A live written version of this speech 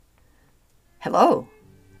Hello.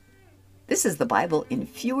 This is the Bible in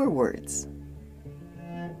fewer words.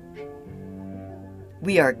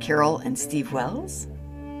 We are Carol and Steve Wells.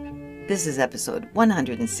 This is episode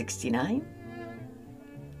 169,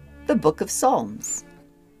 the Book of Psalms,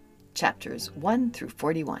 chapters 1 through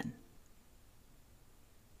 41.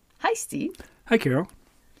 Hi, Steve. Hi, Carol.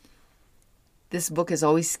 This book has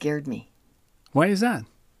always scared me Why is that?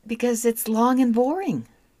 because it's long and boring.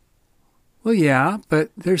 Well, yeah,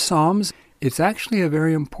 but there's Psalms. It's actually a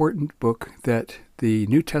very important book that the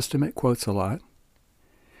New Testament quotes a lot.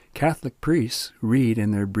 Catholic priests read in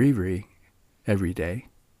their breviary every day.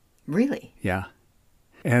 Really? Yeah.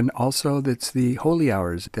 And also that's the holy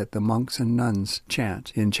hours that the monks and nuns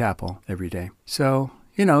chant in chapel every day. So,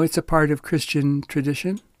 it's a part of Christian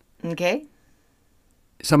tradition. Okay.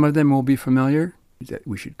 Some of them will be familiar that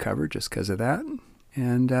we should cover just because of that.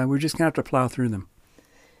 And we're just going to have to plow through them.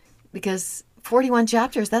 Because 41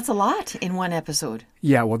 chapters, that's a lot in one episode.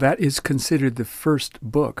 Yeah, well, that is considered the first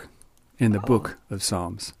book in the book of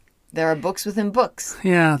Psalms. There are books within books.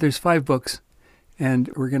 Yeah, there's 5 books. And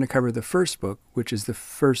we're going to cover the first book, which is the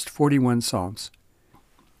first 41 Psalms.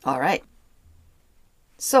 All right.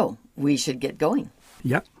 So, we should get going.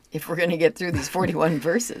 Yep. If we're going to get through these 41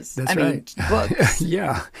 verses. That's right. Books.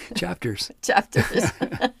 Yeah, chapters. Chapters.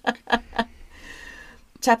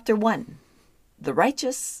 Chapter 1, The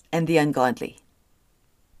Righteous and the Ungodly.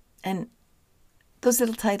 And those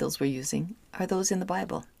little titles we're using, are those in the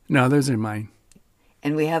Bible? No, those are mine.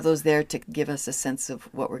 And we have those there to give us a sense of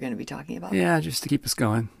what we're going to be talking about? Yeah, just to keep us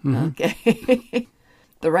going. Mm-hmm. Okay.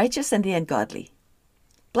 The righteous and the ungodly.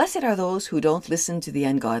 Blessed are those who don't listen to the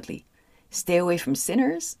ungodly, stay away from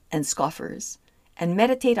sinners and scoffers, and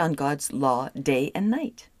meditate on God's law day and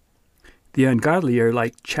night. The ungodly are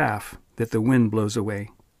like chaff that the wind blows away.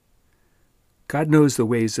 God knows the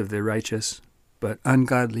ways of the righteous, but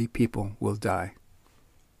ungodly people will die.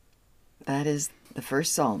 That is the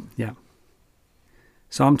first psalm. Yeah.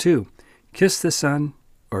 Psalm 2, Kiss the Son,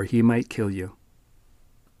 or he might kill you.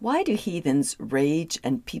 Why do heathens rage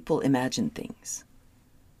and people imagine things?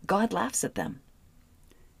 God laughs at them.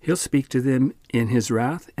 He'll speak to them in his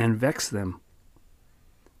wrath and vex them.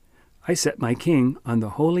 I set my king on the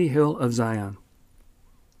holy hill of Zion.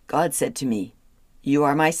 God said to me, "You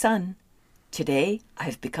are my son. Today I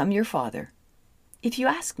have become your father. If you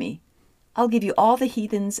ask me, I'll give you all the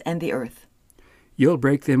heathens and the earth." You'll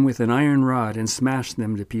break them with an iron rod and smash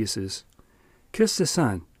them to pieces. Kiss the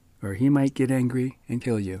Son, or he might get angry and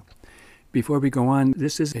kill you. Before we go on,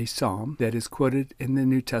 this is a psalm that is quoted in the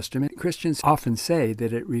New Testament. Christians often say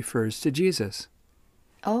that it refers to Jesus.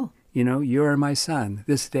 Oh. You are my son.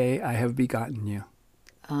 This day I have begotten you.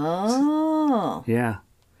 Oh. Yeah.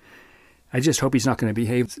 I just hope he's not going to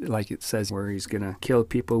behave like it says, where he's going to kill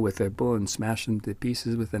people with a bull and smash them to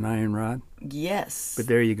pieces with an iron rod. Yes. But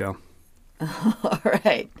there you go. All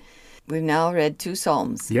right. We've now read 2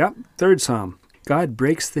 psalms. Yep. Third psalm. God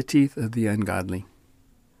breaks the teeth of the ungodly.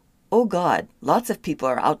 Oh God, lots of people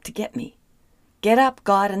are out to get me. Get up,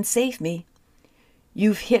 God, and save me.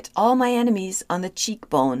 You've hit all my enemies on the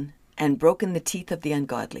cheekbone and broken the teeth of the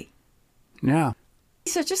ungodly. Yeah.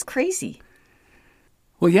 These are just crazy.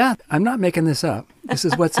 Well, yeah, I'm not making this up. This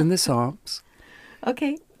is what's in the Psalms.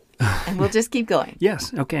 Okay. And we'll just keep going.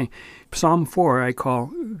 Yes, okay. Psalm 4 I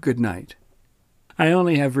call Good Night. I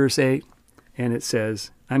only have verse 8, and it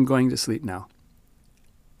says, I'm going to sleep now.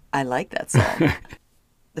 I like that psalm.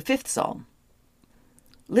 The 5th psalm.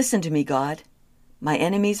 Listen to me, God. My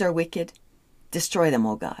enemies are wicked. Destroy them,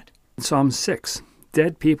 O God. Psalm 6.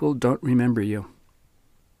 Dead people don't remember you.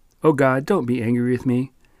 O God, don't be angry with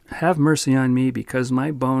me. Have mercy on me, because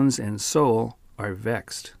my bones and soul are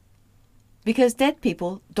vexed. Because dead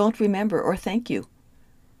people don't remember or thank you.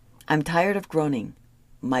 I'm tired of groaning.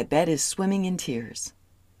 My bed is swimming in tears.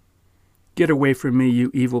 Get away from me,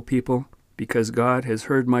 you evil people, because God has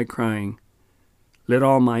heard my crying. Let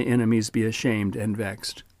all my enemies be ashamed and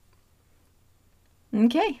vexed.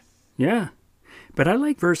 Okay. Yeah. But I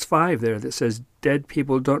like verse 5 there that says, dead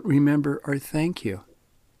people don't remember or thank you.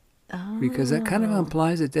 Oh. Because that kind of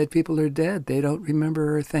implies that dead people are dead. They don't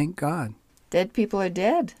remember or thank God. Dead people are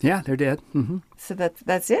dead. Yeah, they're dead. Mm-hmm. So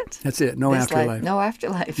that's it? That's it. No There's afterlife. No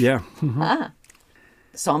afterlife. Yeah. Mm-hmm. Ah.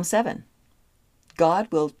 Psalm 7. God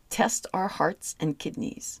will test our hearts and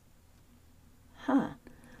kidneys. Huh.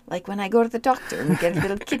 Like when I go to the doctor and get a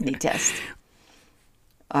little kidney test.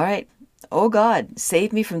 All right. Oh God,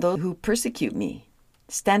 save me from those who persecute me.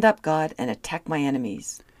 Stand up, God, and attack my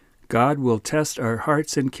enemies. God will test our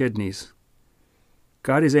hearts and kidneys.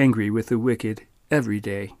 God is angry with the wicked every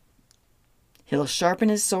day. He'll sharpen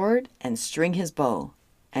his sword and string his bow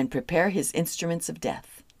and prepare his instruments of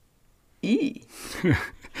death. E.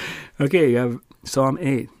 Okay, you have Psalm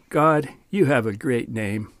 8. God, you have a great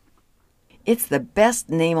name. It's the best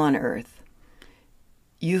name on earth.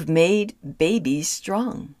 You've made babies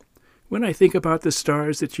strong. When I think about the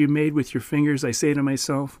stars that you made with your fingers, I say to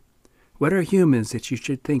myself, what are humans that you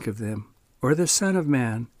should think of them, or the Son of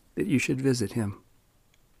Man that you should visit him?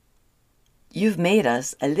 You've made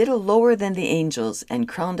us a little lower than the angels and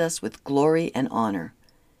crowned us with glory and honor,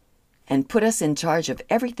 and put us in charge of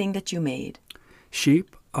everything that you made.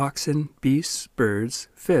 Sheep, oxen, beasts, birds,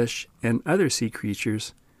 fish, and other sea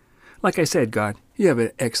creatures. Like I said, God, you have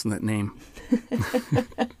an excellent name.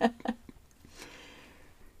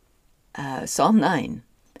 Psalm 9,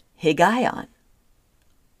 Higgaion.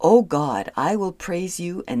 O God, I will praise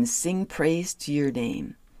you and sing praise to your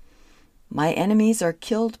name. My enemies are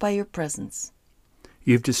killed by your presence.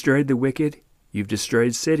 You've destroyed the wicked. You've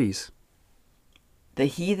destroyed cities. The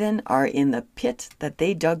heathen are in the pit that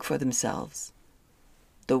they dug for themselves.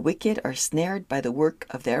 The wicked are snared by the work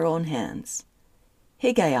of their own hands.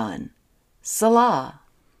 Higgaion, Salah.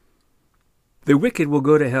 The wicked will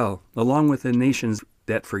go to hell, along with the nations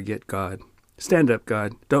that forget God. Stand up,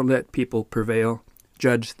 God. Don't let people prevail.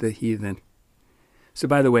 Judge the heathen. So,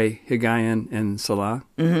 by the way, Higgaion and Salah,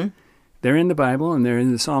 they're in the Bible and they're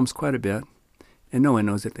in the Psalms quite a bit, and no one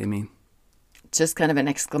knows what they mean. Just kind of an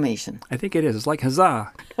exclamation. I think it is. It's like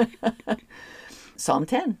huzzah. Psalm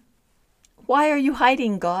 10. Why are you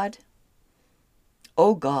hiding, God?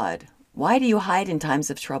 O God, why do you hide in times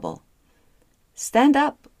of trouble? Stand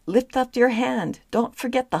up, lift up your hand. Don't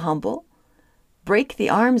forget the humble. Break the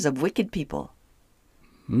arms of wicked people.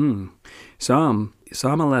 Psalm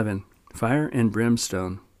 11, fire and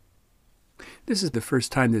brimstone. This is the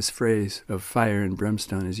first time this phrase of fire and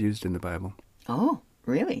brimstone is used in the Bible. Oh,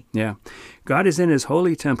 really? Yeah. God is in his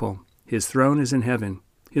holy temple. His throne is in heaven.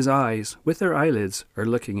 His eyes, with their eyelids, are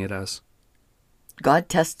looking at us. God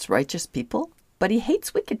tests righteous people, but he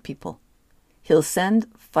hates wicked people. He'll send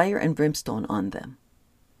fire and brimstone on them.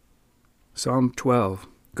 Psalm 12.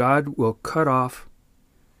 God will cut off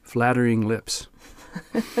flattering lips.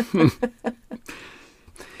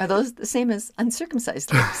 Are those the same as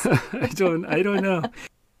uncircumcised lips? I don't know.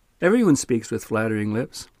 Everyone speaks with flattering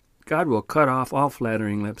lips. God will cut off all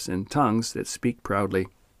flattering lips and tongues that speak proudly.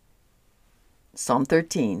 Psalm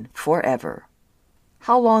 13, forever.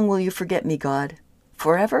 How long will you forget me, God?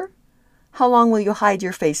 Forever? How long will you hide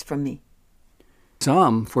your face from me?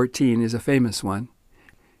 Psalm 14 is a famous one,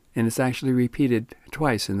 and it's actually repeated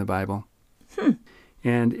twice in the Bible.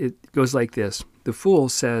 And it goes like this. The fool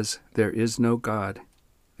says, there is no God.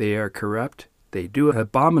 They are corrupt. They do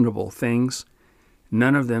abominable things.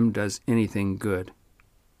 None of them does anything good.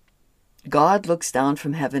 God looks down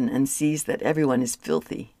from heaven and sees that everyone is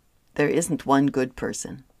filthy. There isn't one good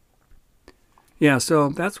person. Yeah, so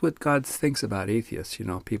that's what God thinks about atheists,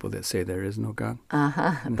 people that say there is no God.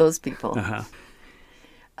 Those people.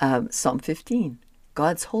 Uh-huh. Psalm 15,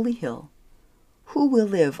 God's holy hill. Who will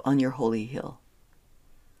live on your holy hill?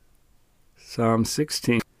 Psalm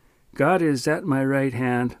 16, God is at my right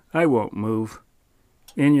hand, I won't move.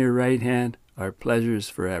 In your right hand are pleasures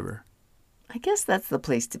forever. I guess that's the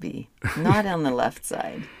place to be, not on the left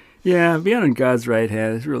side. Yeah, being on God's right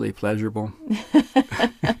hand is really pleasurable.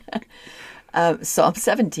 Psalm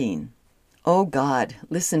 17, Oh God,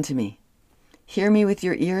 listen to me. Hear me with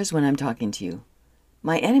your ears when I'm talking to you.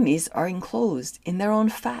 My enemies are enclosed in their own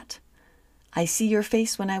fat. I see your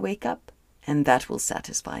face when I wake up, and that will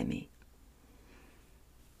satisfy me.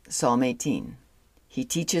 Psalm 18, He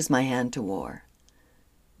teaches my hand to war.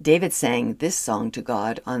 David sang this song to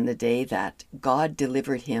God on the day that God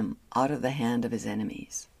delivered him out of the hand of his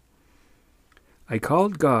enemies. I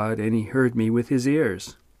called God, and he heard me with his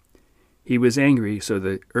ears. He was angry, so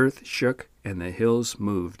the earth shook and the hills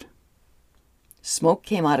moved. Smoke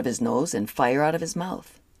came out of his nose and fire out of his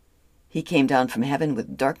mouth. He came down from heaven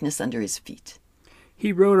with darkness under his feet.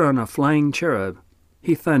 He rode on a flying cherub.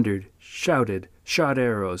 He thundered, shouted, shot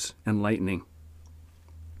arrows, and lightning.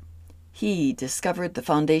 He discovered the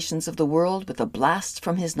foundations of the world with a blast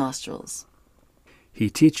from his nostrils. He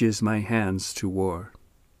teaches my hands to war.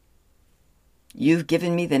 You've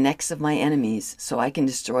given me the necks of my enemies, so I can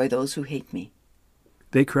destroy those who hate me.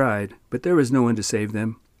 They cried, but there was no one to save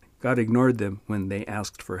them. God ignored them when they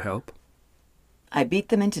asked for help. I beat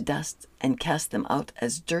them into dust and cast them out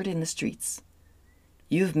as dirt in the streets.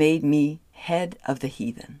 You've made me head of the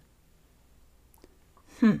heathen.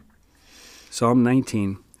 Psalm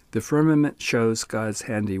 19. The firmament shows God's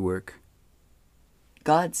handiwork.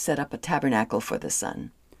 God set up a tabernacle for the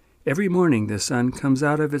sun. Every morning the sun comes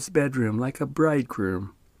out of its bedroom like a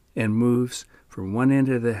bridegroom and moves from one end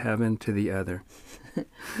of the heaven to the other.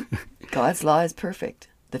 God's law is perfect.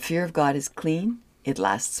 The fear of God is clean. It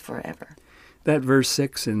lasts forever. That verse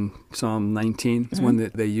 6 in Psalm 19 is one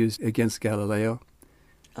that they used against Galileo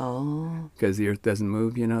Oh, because the earth doesn't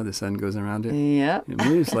move, the sun goes around it. yeah. It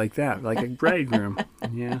moves like that, like a bridegroom.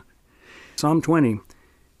 Yeah. Psalm 20.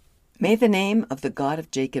 May the name of the God of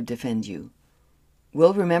Jacob defend you.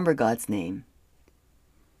 We'll remember God's name.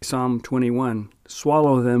 Psalm 21.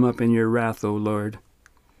 Swallow them up in your wrath, O Lord.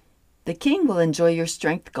 The king will enjoy your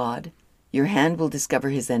strength, God. Your hand will discover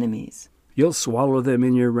his enemies. You'll swallow them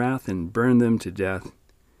in your wrath and burn them to death.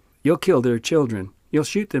 You'll kill their children. You'll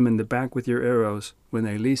shoot them in the back with your arrows when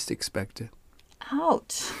they least expect it.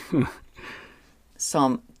 Ouch.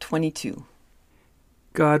 Psalm 22.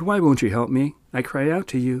 God, why won't you help me? I cry out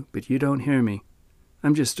to you, but you don't hear me.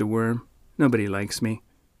 I'm just a worm. Nobody likes me.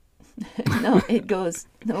 No, it goes,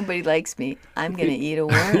 nobody likes me. I'm going to eat a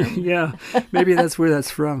worm. Yeah, maybe that's where that's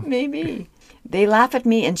from. Maybe. They laugh at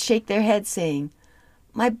me and shake their heads, saying,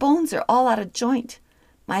 my bones are all out of joint.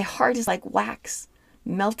 My heart is like wax,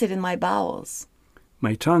 melted in my bowels.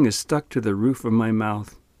 My tongue is stuck to the roof of my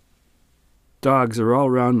mouth. Dogs are all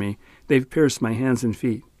round me. They've pierced my hands and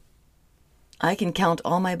feet. I can count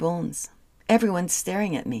all my bones. Everyone's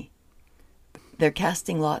staring at me. They're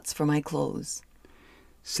casting lots for my clothes.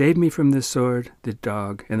 Save me from the sword, the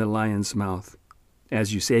dog, and the lion's mouth,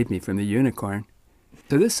 as you saved me from the unicorn.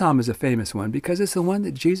 So this psalm is a famous one because it's the one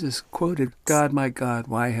that Jesus quoted, God, my God,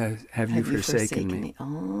 why have you forsaken me?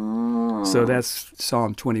 Oh. So that's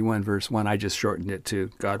Psalm 21, verse 1. I just shortened it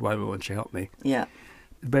to, God, why won't you help me? Yeah.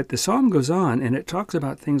 But the psalm goes on, and it talks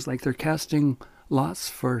about things like they're casting lots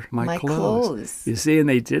for my clothes. You see, and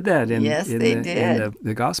they did that in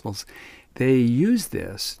the Gospels. They used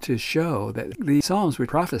this to show that the Psalms were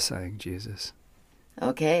prophesying Jesus.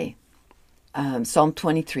 Okay. Psalm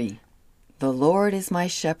 23. The Lord is my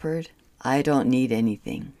shepherd. I don't need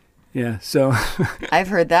anything. Yeah, so... I've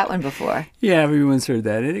heard that one before. Yeah, everyone's heard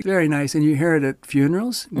that. It's very nice. And you hear it at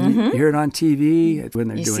funerals. Mm-hmm. You hear it on TV when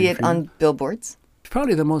they're you doing see it on billboards. It's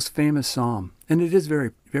probably the most famous psalm. And it is very,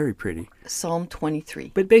 very pretty. Psalm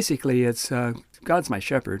 23. But basically, it's God's my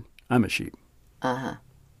shepherd. I'm a sheep. Uh-huh.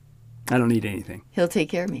 I don't need anything. He'll take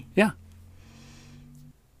care of me. Yeah.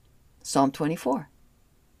 Psalm 24.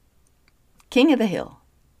 King of the hill.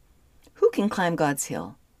 Who can climb God's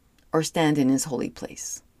hill or stand in his holy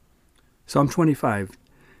place? Psalm 25.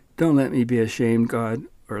 Don't let me be ashamed, God,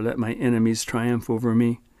 or let my enemies triumph over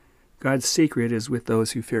me. God's secret is with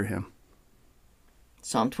those who fear him.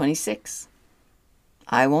 Psalm 26.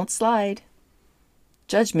 I won't slide.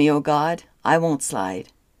 Judge me, O God, I won't slide.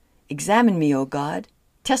 Examine me, O God.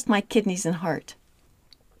 Test my kidneys and heart.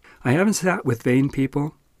 I haven't sat with vain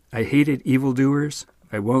people. I hated evildoers.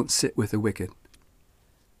 I won't sit with the wicked.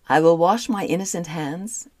 I will wash my innocent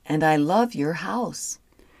hands, and I love your house.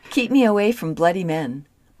 Keep me away from bloody men.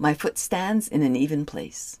 My foot stands in an even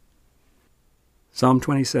place. Psalm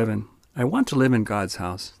 27. I want to live in God's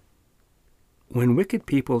house. When wicked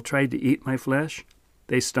people tried to eat my flesh,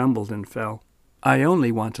 they stumbled and fell. I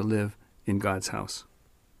only want to live in God's house.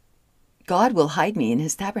 God will hide me in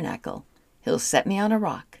his tabernacle. He'll set me on a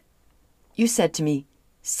rock. You said to me,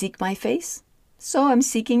 seek my face, so I'm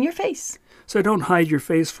seeking your face. So don't hide your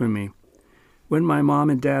face from me. When my mom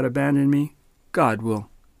and dad abandon me, God will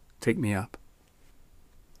take me up.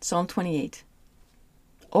 Psalm 28.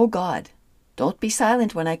 O God, don't be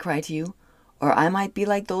silent when I cry to you, or I might be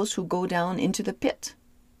like those who go down into the pit.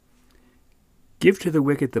 Give to the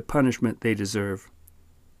wicked the punishment they deserve.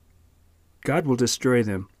 God will destroy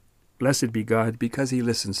them. Blessed be God, because he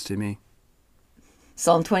listens to me.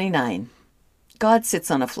 Psalm 29. God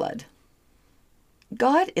sits on a flood.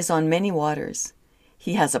 God is on many waters.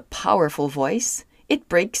 He has a powerful voice. It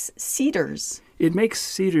breaks cedars. It makes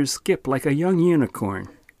cedars skip like a young unicorn.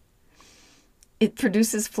 It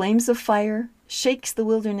produces flames of fire, shakes the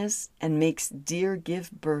wilderness, and makes deer give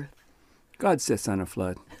birth. God sits on a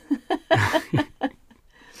flood.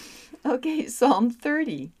 Okay, Psalm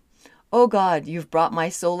 30. O God, you've brought my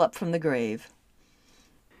soul up from the grave.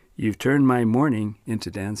 You've turned my mourning into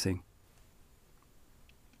dancing.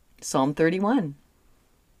 Psalm 31.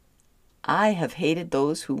 I have hated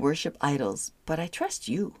those who worship idols, but I trust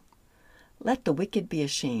you. Let the wicked be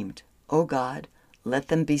ashamed. O God, let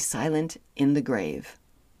them be silent in the grave.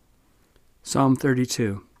 Psalm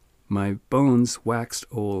 32. My bones waxed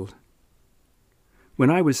old.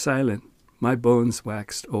 When I was silent, my bones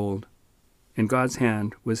waxed old, and God's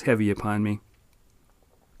hand was heavy upon me.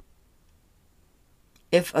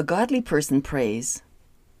 If a godly person prays,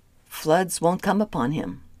 floods won't come upon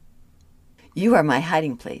him. You are my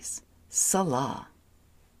hiding place. Salah.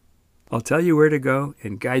 I'll tell you where to go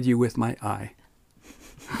and guide you with my eye.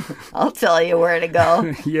 I'll tell you where to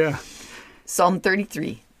go. Yeah. Psalm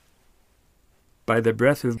 33. By the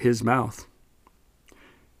breath of his mouth.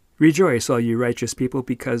 Rejoice, all you righteous people,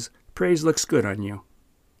 because praise looks good on you.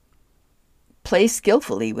 Play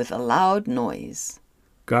skillfully with a loud noise.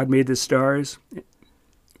 God made the stars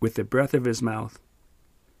with the breath of his mouth.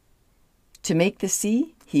 To make the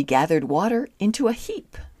sea, he gathered water into a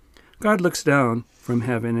heap. God looks down from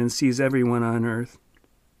heaven and sees everyone on earth.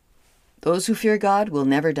 Those who fear God will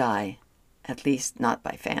never die, at least not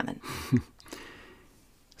by famine.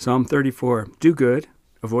 Psalm 34. Do good,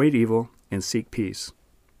 avoid evil, and seek peace.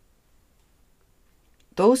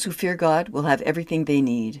 Those who fear God will have everything they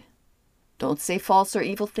need. Don't say false or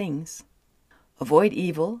evil things. Avoid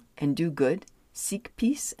evil and do good. Seek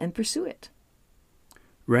peace and pursue it.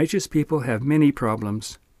 Righteous people have many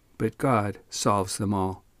problems, but God solves them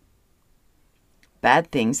all.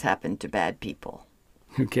 Bad things happen to bad people.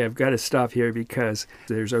 Okay, I've got to stop here because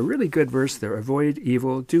there's a really good verse there. Avoid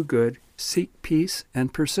evil, do good, seek peace,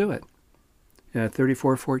 and pursue it.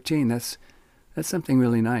 34:14. That's something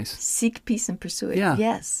really nice. Seek peace and pursue it. Yeah.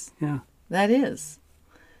 Yes, Yeah. that is.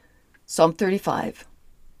 Psalm 35.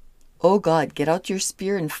 O God, get out your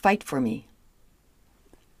spear and fight for me.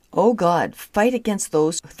 O God, fight against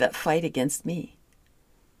those that fight against me.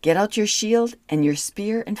 Get out your shield and your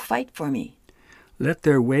spear and fight for me. Let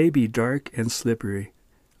their way be dark and slippery.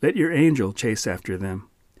 Let your angel chase after them.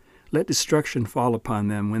 Let destruction fall upon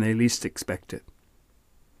them when they least expect it.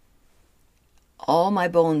 All my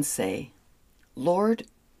bones say, Lord,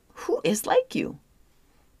 who is like you?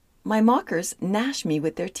 My mockers gnash me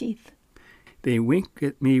with their teeth. They wink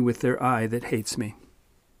at me with their eye that hates me.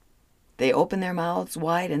 They open their mouths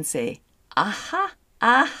wide and say, Aha,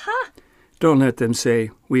 aha. Don't let them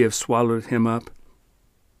say, we have swallowed him up.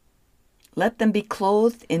 Let them be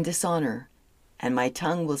clothed in dishonor, and my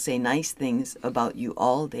tongue will say nice things about you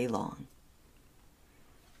all day long.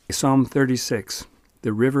 Psalm 36,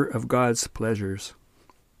 the river of God's pleasures.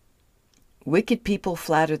 Wicked people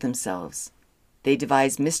flatter themselves. They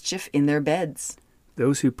devise mischief in their beds.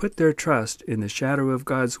 Those who put their trust in the shadow of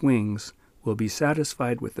God's wings will be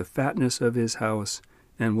satisfied with the fatness of his house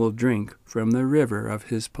and will drink from the river of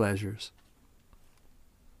his pleasures.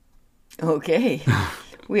 Okay,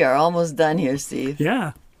 we are almost done here, Steve.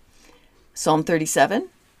 Yeah. Psalm 37,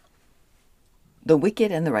 the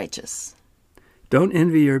wicked and the righteous. Don't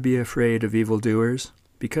envy or be afraid of evildoers,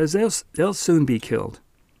 because they'll soon be killed.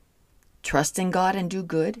 Trust in God and do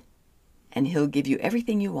good, and he'll give you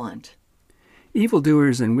everything you want.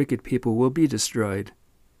 Evildoers and wicked people will be destroyed,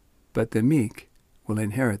 but the meek will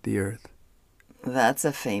inherit the earth. That's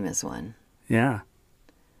a famous one. Yeah.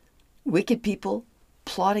 Wicked people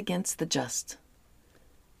plot against the just,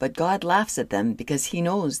 but God laughs at them because he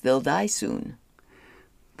knows they'll die soon.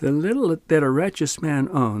 The little that a righteous man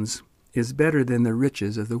owns is better than the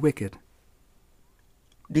riches of the wicked.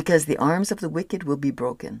 Because the arms of the wicked will be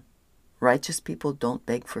broken. Righteous people don't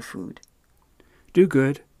beg for food. Do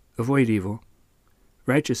good, avoid evil.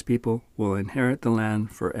 Righteous people will inherit the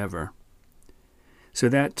land forever. So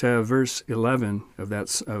that verse 11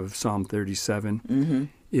 of Psalm 37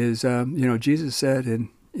 is, Jesus said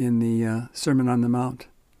in the Sermon on the Mount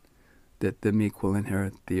that the meek will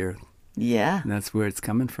inherit the earth. Yeah, And that's where it's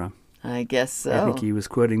coming from. I guess so. I think he was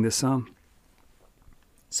quoting the psalm.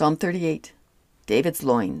 Psalm 38, David's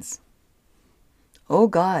loins. O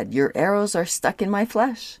God, your arrows are stuck in my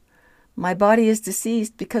flesh. My body is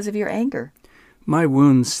diseased because of your anger. My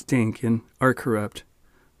wounds stink and are corrupt.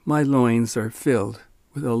 My loins are filled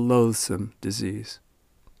with a loathsome disease.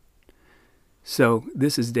 So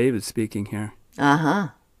this is David speaking here. Uh-huh.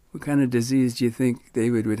 What kind of disease do you think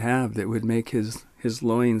David would have that would make his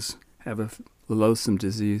loins have a loathsome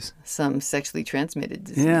disease? Some sexually transmitted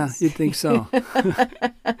disease. Yeah, you'd think so.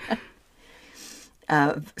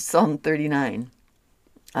 Psalm 39.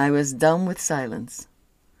 I was dumb with silence.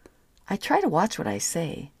 I try to watch what I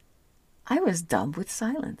say. I was dumb with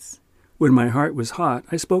silence. When my heart was hot,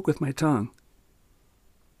 I spoke with my tongue.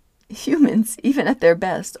 Humans, even at their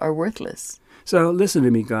best, are worthless. So listen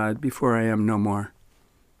to me, God, before I am no more.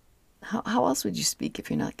 How else would you speak if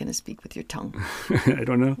you're not going to speak with your tongue? I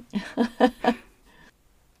don't know.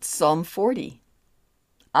 Psalm 40.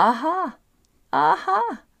 Aha!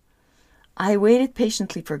 Aha! I waited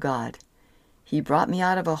patiently for God. He brought me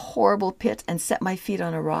out of a horrible pit and set my feet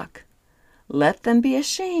on a rock. Let them be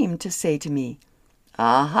ashamed to say to me,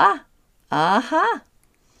 Aha! Aha!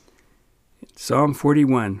 Psalm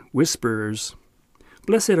 41, Whisperers.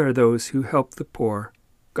 Blessed are those who help the poor.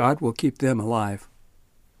 God will keep them alive.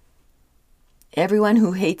 Everyone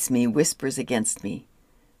who hates me whispers against me.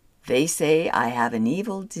 They say I have an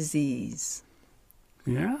evil disease.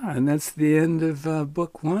 Yeah, and that's the end of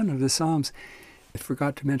Book 1 of the Psalms. I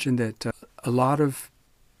forgot to mention that a lot of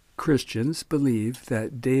Christians believe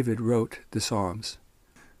that David wrote the Psalms.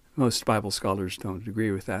 Most Bible scholars don't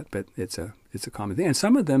agree with that, but it's a common thing. And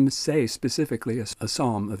some of them say specifically a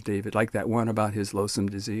psalm of David, like that one about his loathsome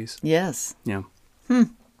disease. Yes. Yeah.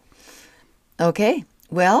 Okay.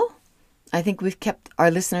 Well, I think we've kept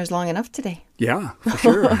our listeners long enough today. Yeah, for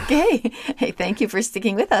sure. Okay. Hey, thank you for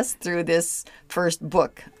sticking with us through this first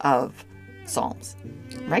book of Psalms,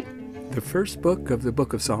 right? The first book of the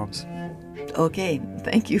Book of Psalms. Okay.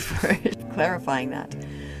 Thank you for clarifying that.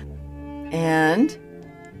 And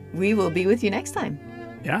we will be with you next time.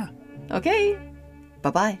 Yeah. Okay.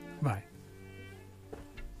 Bye-bye.